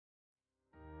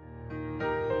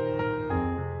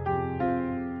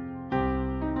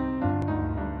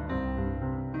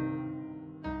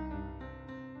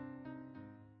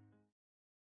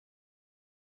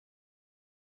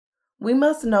We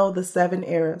must know the 7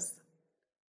 eras.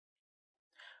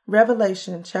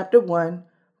 Revelation chapter 1,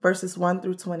 verses 1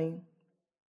 through 20.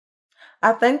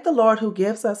 I thank the Lord who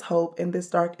gives us hope in this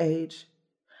dark age.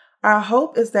 Our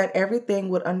hope is that everything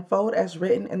would unfold as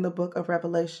written in the book of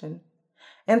Revelation,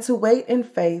 and to wait in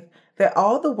faith that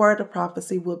all the word of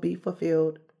prophecy would be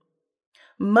fulfilled.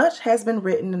 Much has been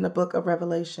written in the book of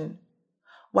Revelation.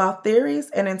 While theories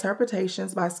and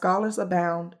interpretations by scholars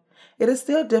abound, it is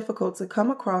still difficult to come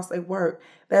across a work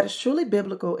that is truly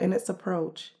biblical in its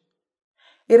approach.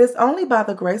 It is only by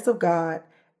the grace of God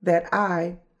that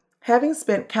I, having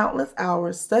spent countless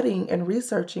hours studying and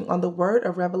researching on the word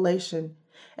of Revelation,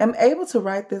 am able to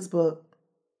write this book.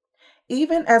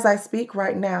 Even as I speak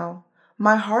right now,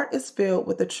 my heart is filled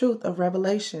with the truth of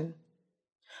Revelation.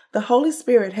 The Holy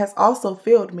Spirit has also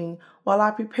filled me while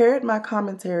I prepared my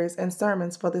commentaries and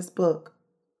sermons for this book.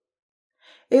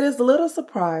 It is little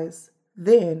surprise,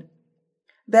 then,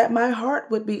 that my heart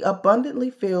would be abundantly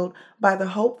filled by the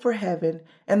hope for heaven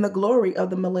and the glory of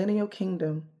the millennial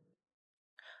kingdom.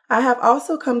 I have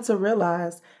also come to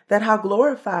realize that how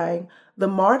glorifying the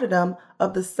martyrdom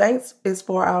of the saints is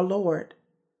for our Lord.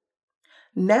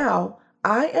 Now,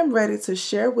 I am ready to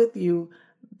share with you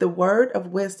the word of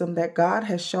wisdom that God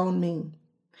has shown me,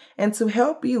 and to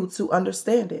help you to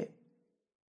understand it.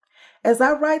 As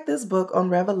I write this book on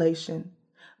Revelation,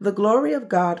 the glory of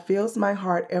God fills my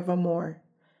heart evermore.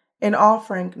 In all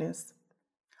frankness,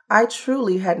 I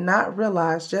truly had not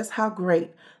realized just how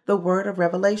great the word of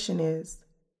Revelation is.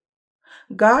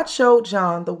 God showed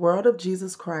John the world of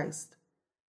Jesus Christ.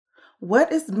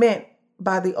 What is meant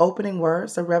by the opening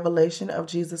words of Revelation of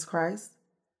Jesus Christ?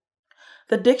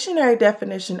 The dictionary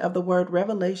definition of the word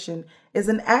revelation is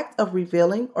an act of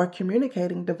revealing or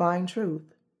communicating divine truth.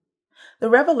 The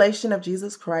revelation of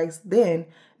Jesus Christ, then,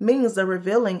 means the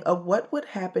revealing of what would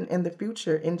happen in the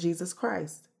future in Jesus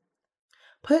Christ.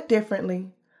 Put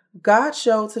differently, God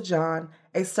showed to John,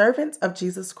 a servant of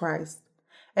Jesus Christ,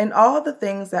 and all the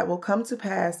things that will come to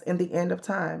pass in the end of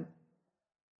time.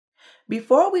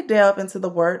 Before we delve into the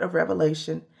word of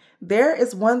revelation, there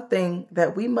is one thing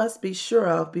that we must be sure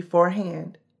of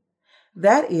beforehand.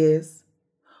 That is,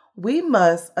 we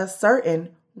must ascertain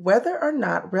whether or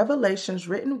not Revelation's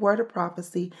written word of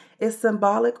prophecy is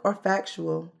symbolic or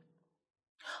factual.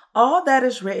 All that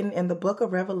is written in the book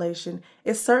of Revelation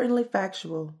is certainly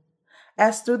factual,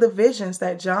 as through the visions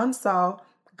that John saw,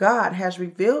 God has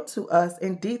revealed to us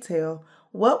in detail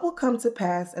what will come to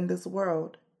pass in this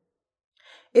world.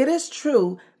 It is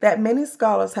true that many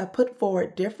scholars have put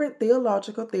forward different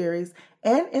theological theories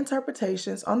and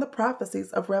interpretations on the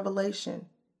prophecies of Revelation.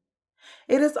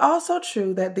 It is also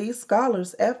true that these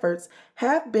scholars' efforts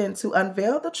have been to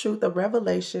unveil the truth of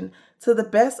Revelation to the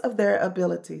best of their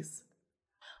abilities.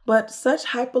 But such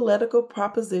hypothetical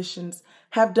propositions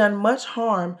have done much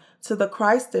harm to the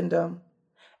Christendom,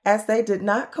 as they did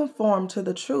not conform to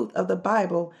the truth of the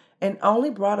Bible and only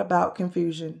brought about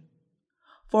confusion.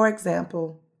 For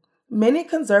example, many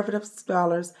conservative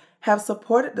scholars have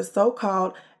supported the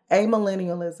so-called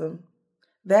amillennialism.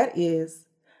 That is,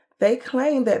 they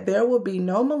claim that there will be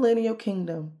no millennial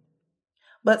kingdom.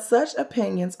 But such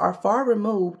opinions are far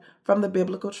removed from the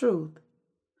biblical truth.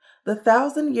 The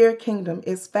 1,000-year kingdom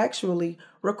is factually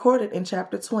recorded in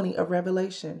chapter 20 of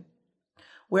Revelation,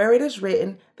 where it is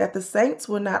written that the saints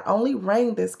will not only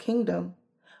reign this kingdom,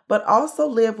 but also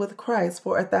live with Christ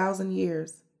for 1,000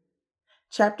 years.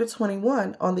 Chapter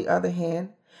 21, on the other hand,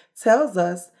 tells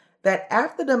us that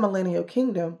after the millennial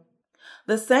kingdom,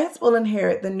 the saints will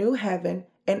inherit the new heaven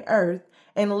and earth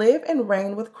and live and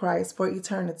reign with Christ for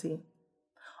eternity.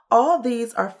 All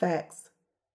these are facts.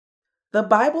 The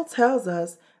Bible tells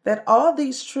us that all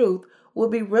these truths will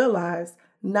be realized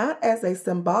not as a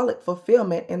symbolic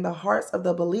fulfillment in the hearts of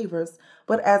the believers,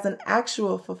 but as an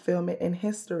actual fulfillment in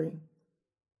history.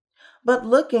 But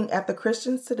looking at the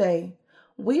Christians today,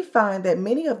 we find that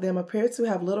many of them appear to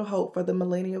have little hope for the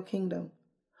millennial kingdom.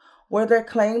 Were their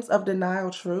claims of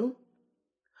denial true?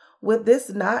 Would this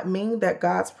not mean that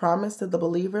God's promise to the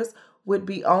believers would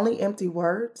be only empty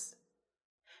words?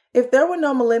 If there were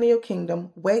no millennial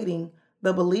kingdom waiting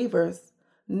the believers,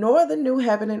 nor the new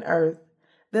heaven and earth,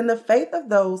 then the faith of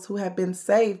those who have been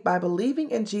saved by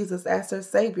believing in Jesus as their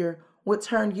Savior would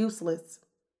turn useless.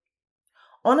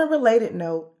 On a related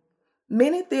note,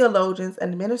 many theologians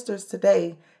and ministers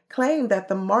today claim that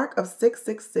the mark of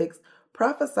 666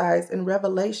 prophesied in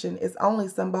Revelation is only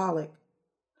symbolic.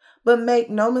 But make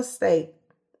no mistake,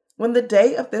 when the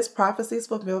day of this prophecy's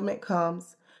fulfillment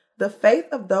comes, the faith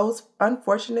of those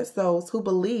unfortunate souls who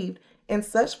believed in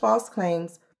such false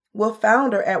claims will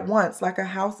founder at once like a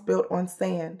house built on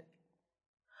sand.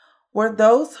 Were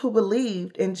those who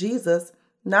believed in Jesus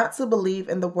not to believe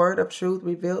in the word of truth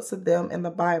revealed to them in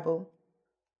the Bible?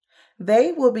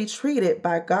 They will be treated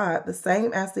by God the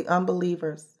same as the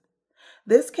unbelievers.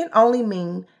 This can only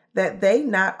mean that they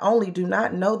not only do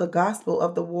not know the gospel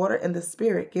of the water and the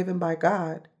Spirit given by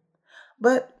God,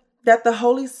 but that the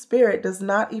Holy Spirit does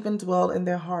not even dwell in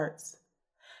their hearts.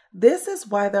 This is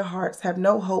why their hearts have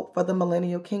no hope for the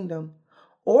millennial kingdom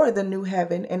or the new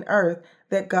heaven and earth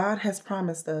that God has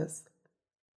promised us.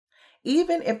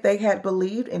 Even if they had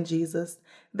believed in Jesus,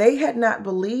 they had not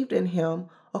believed in him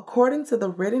according to the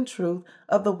written truth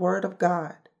of the Word of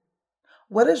God.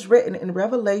 What is written in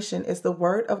Revelation is the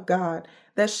Word of God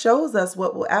that shows us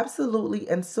what will absolutely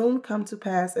and soon come to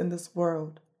pass in this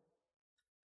world.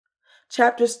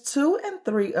 Chapters 2 and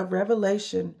 3 of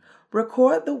Revelation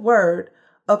record the word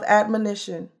of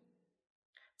admonition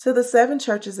to the 7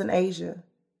 churches in Asia.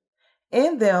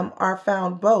 In them are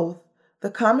found both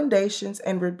the commendations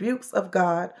and rebukes of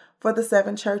God for the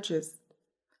 7 churches.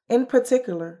 In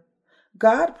particular,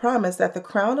 God promised that the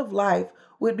crown of life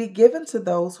would be given to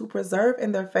those who persevere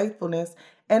in their faithfulness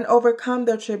and overcome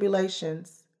their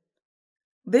tribulations.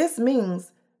 This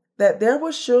means that there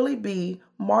will surely be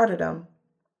martyrdom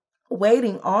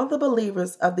waiting on the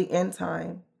believers of the end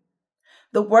time.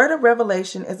 The word of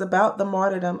Revelation is about the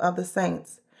martyrdom of the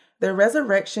saints, their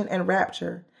resurrection and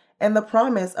rapture, and the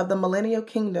promise of the millennial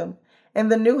kingdom and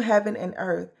the new heaven and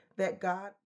earth that God